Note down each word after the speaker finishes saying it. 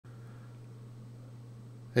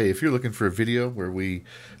Hey, if you're looking for a video where we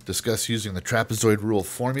discuss using the trapezoid rule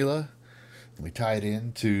formula, and we tie it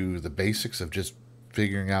into the basics of just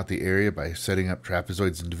figuring out the area by setting up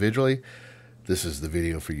trapezoids individually, this is the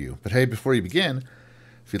video for you. But hey, before you begin,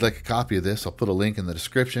 if you'd like a copy of this, I'll put a link in the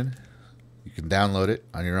description. You can download it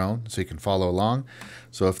on your own so you can follow along.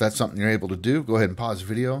 So if that's something you're able to do, go ahead and pause the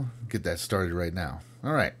video, get that started right now.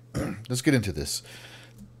 All right, let's get into this.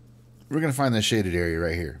 We're going to find this shaded area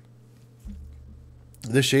right here.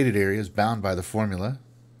 This shaded area is bound by the formula,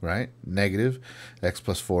 right? Negative x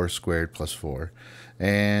plus 4 squared plus 4.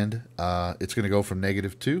 And it's going to go from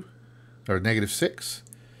negative 2, or negative 6,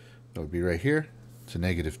 that would be right here, to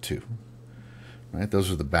negative 2. Right?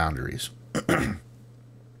 Those are the boundaries.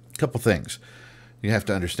 Couple things you have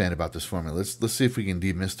to understand about this formula. Let's see if we can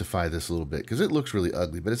demystify this a little bit, because it looks really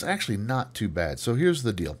ugly, but it's actually not too bad. So here's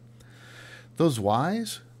the deal. Those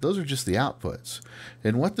y's, those are just the outputs.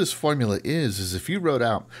 And what this formula is if you wrote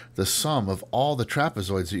out the sum of all the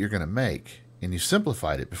trapezoids that you're going to make, and you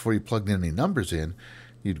simplified it before you plugged in any numbers in,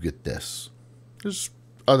 you'd get this. There's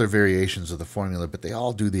other variations of the formula, but they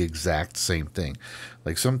all do the exact same thing.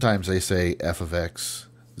 Like sometimes they say f of x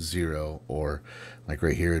 0, or like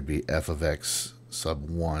right here it'd be f of x sub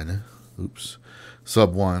 1. Oops.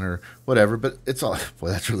 Sub 1 or whatever, but it's all, boy,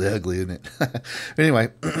 that's really ugly, isn't it? Anyway,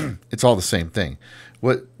 it's all the same thing.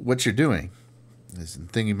 What you're doing is the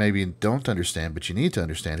thing you maybe don't understand, but you need to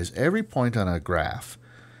understand, is every point on a graph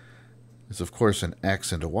is, of course, an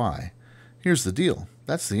x and a y. Here's the deal.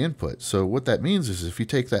 That's the input. So what that means is if you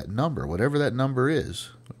take that number, whatever that number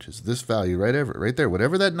is, which is this value right there,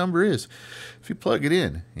 whatever that number is, if you plug it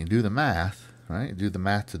in and do the math, right, you do the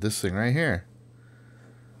math to this thing right here,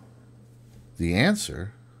 the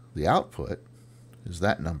answer, the output, is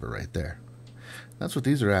that number right there. That's what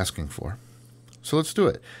these are asking for. So let's do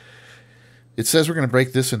it. It says we're going to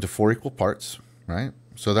break this into 4 equal parts, right?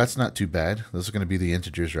 So that's not too bad. Those are going to be the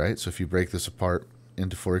integers, right? So if you break this apart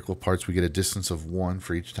into 4 equal parts, we get a distance of 1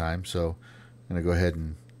 for each time. So I'm going to go ahead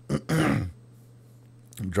and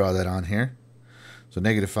draw that on here. So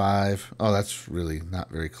negative 5. Oh, that's really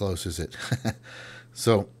not very close, is it?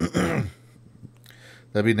 So that'd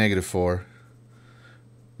be negative 4.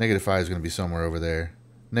 Negative 5 is going to be somewhere over there.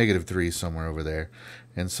 Negative 3 is somewhere over there.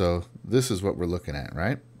 And so this is what we're looking at,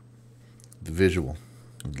 right? The visual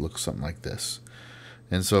would look something like this.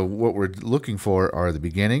 And so what we're looking for are the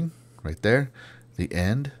beginning, right there, the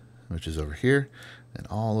end, which is over here, and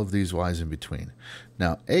all of these y's in between.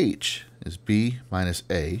 Now, h is b minus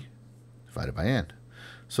a divided by n.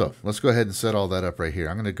 So let's go ahead and set all that up right here.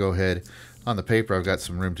 I'm going to go ahead, on the paper, I've got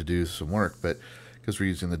some room to do some work, but because we're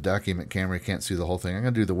using the document camera, you can't see the whole thing. I'm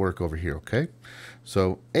going to do the work over here, okay?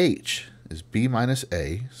 So h is b minus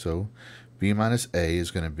a. So b minus a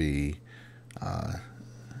is going to be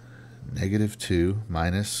negative 2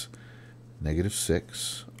 minus negative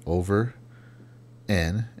 6 over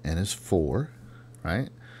n. N is 4, right?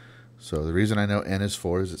 So the reason I know n is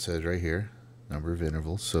 4 is it says right here, number of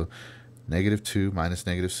intervals. So negative 2 minus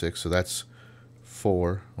negative 6. So that's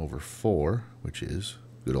 4 over 4, which is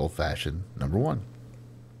good old-fashioned number 1.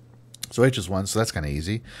 So h is 1, so that's kind of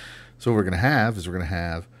easy. So what we're going to have is we're going to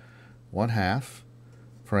have 1/2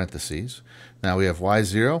 parentheses. Now we have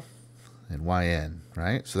y0 and yn,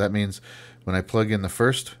 right? So that means when I plug in the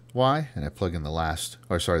first y and I plug in the last,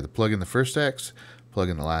 or sorry, plug in the first x, plug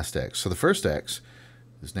in the last x. So the first x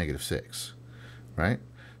is negative 6, right?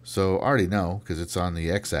 So I already know, because it's on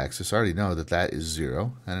the x-axis, I already know that that is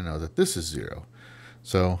 0, and I know that this is 0.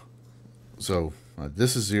 So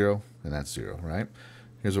this is 0, and that's 0, right?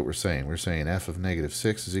 Here's what we're saying. We're saying f of negative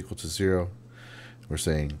 6 is equal to 0. We're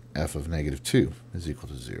saying f of negative 2 is equal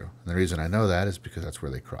to 0. And the reason I know that is because that's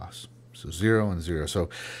where they cross. So 0 and 0. So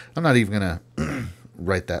I'm not even going to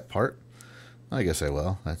write that part. I guess I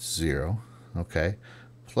will. That's 0. Okay.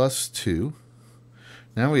 Plus 2.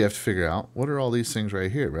 Now we have to figure out, what are all these things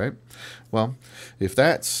right here, right? Well, if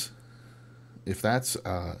that's x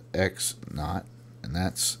naught, and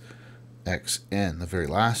that's xn, the very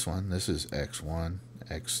last one, this is x1,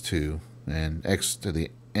 x2, and x to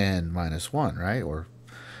the n minus 1, right? Or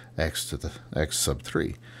x to the x sub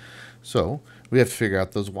 3. So we have to figure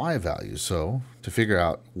out those y values. So to figure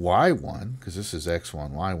out y1, because this is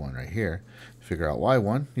x1, y1 right here, to figure out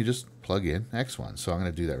y1, you just plug in x1. So I'm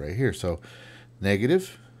going to do that right here. So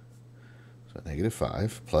negative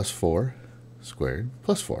 5 plus 4 squared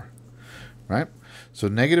plus 4, right? So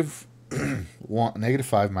negative 5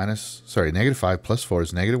 plus 4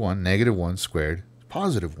 is negative 1. Negative 1 squared,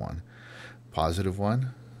 positive 1. Positive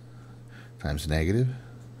 1 times negative.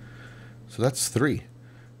 So that's 3.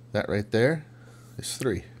 That right there is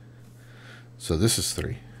 3. So this is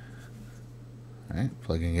 3. All right,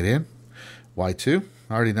 plugging it in. Y2,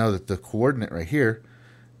 I already know that the coordinate right here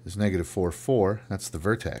is negative 4, 4. That's the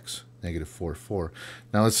vertex, negative 4, 4.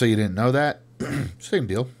 Now let's say you didn't know that. Same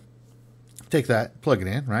deal. Take that, plug it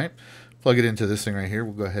in, right? Plug it into this thing right here.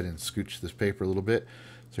 We'll go ahead and scooch this paper a little bit.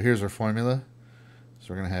 So here's our formula. So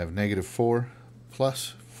we're going to have negative 4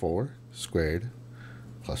 plus 4 squared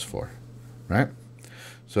plus 4, right?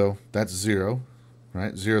 So that's 0,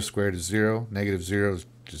 right? 0 squared is 0. Negative 0 is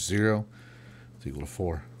just 0. It's equal to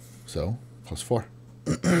 4. So plus 4.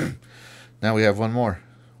 Now we have one more.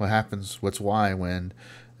 What happens? What's y when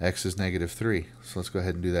x is negative 3? So let's go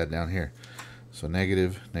ahead and do that down here. So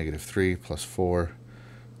negative 3 plus 4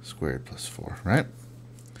 squared plus 4, right?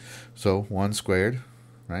 So 1 squared,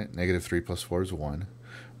 right? Negative 3 plus 4 is 1.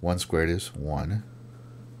 1 squared is 1.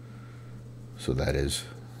 So that is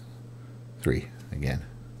 3 again,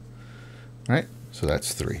 right? So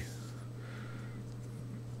that's 3.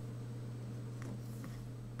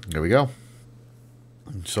 There we go.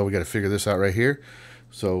 So we got to figure this out right here.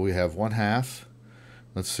 So we have 1/2.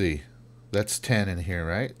 Let's see. That's 10 in here,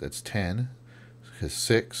 right? That's 10. Because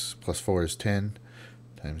 6 plus 4 is 10.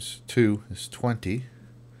 Times 2 is 20.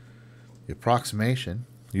 The approximation,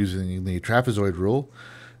 using the trapezoid rule,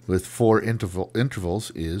 with 4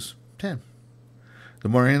 intervals is 10. The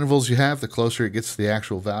more intervals you have, the closer it gets to the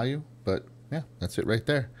actual value. But yeah, that's it right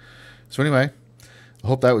there. So anyway, I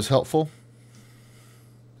hope that was helpful.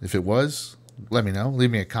 If it was, let me know. Leave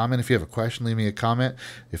me a comment. If you have a question, leave me a comment.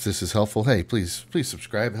 If this is helpful, hey, please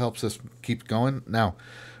subscribe. It helps us keep going. Now,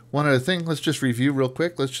 one other thing, let's just review real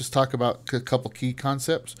quick. Let's just talk about a couple key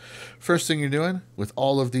concepts. First thing you're doing with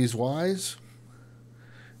all of these y's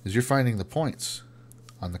is you're finding the points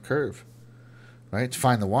on the curve, right? To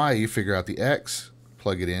find the y, you figure out the x,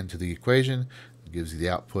 plug it into the equation, it gives you the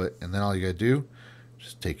output, and then all you got to do,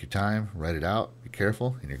 just take your time, write it out, be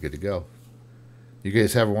careful, and you're good to go. You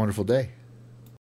guys have a wonderful day.